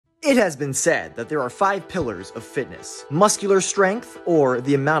It has been said that there are 5 pillars of fitness: muscular strength, or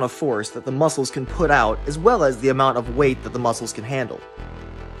the amount of force that the muscles can put out, as well as the amount of weight that the muscles can handle;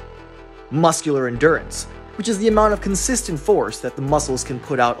 muscular endurance, which is the amount of consistent force that the muscles can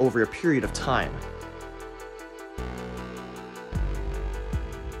put out over a period of time;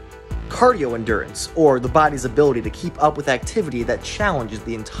 cardio endurance, or the body's ability to keep up with activity that challenges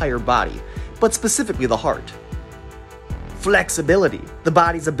the entire body, but specifically the heart; flexibility, the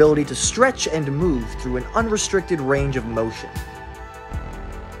body's ability to stretch and move through an unrestricted range of motion;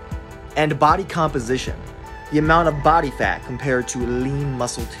 and body composition, the amount of body fat compared to lean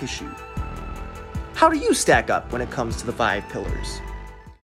muscle tissue. How do you stack up when it comes to the 5 pillars?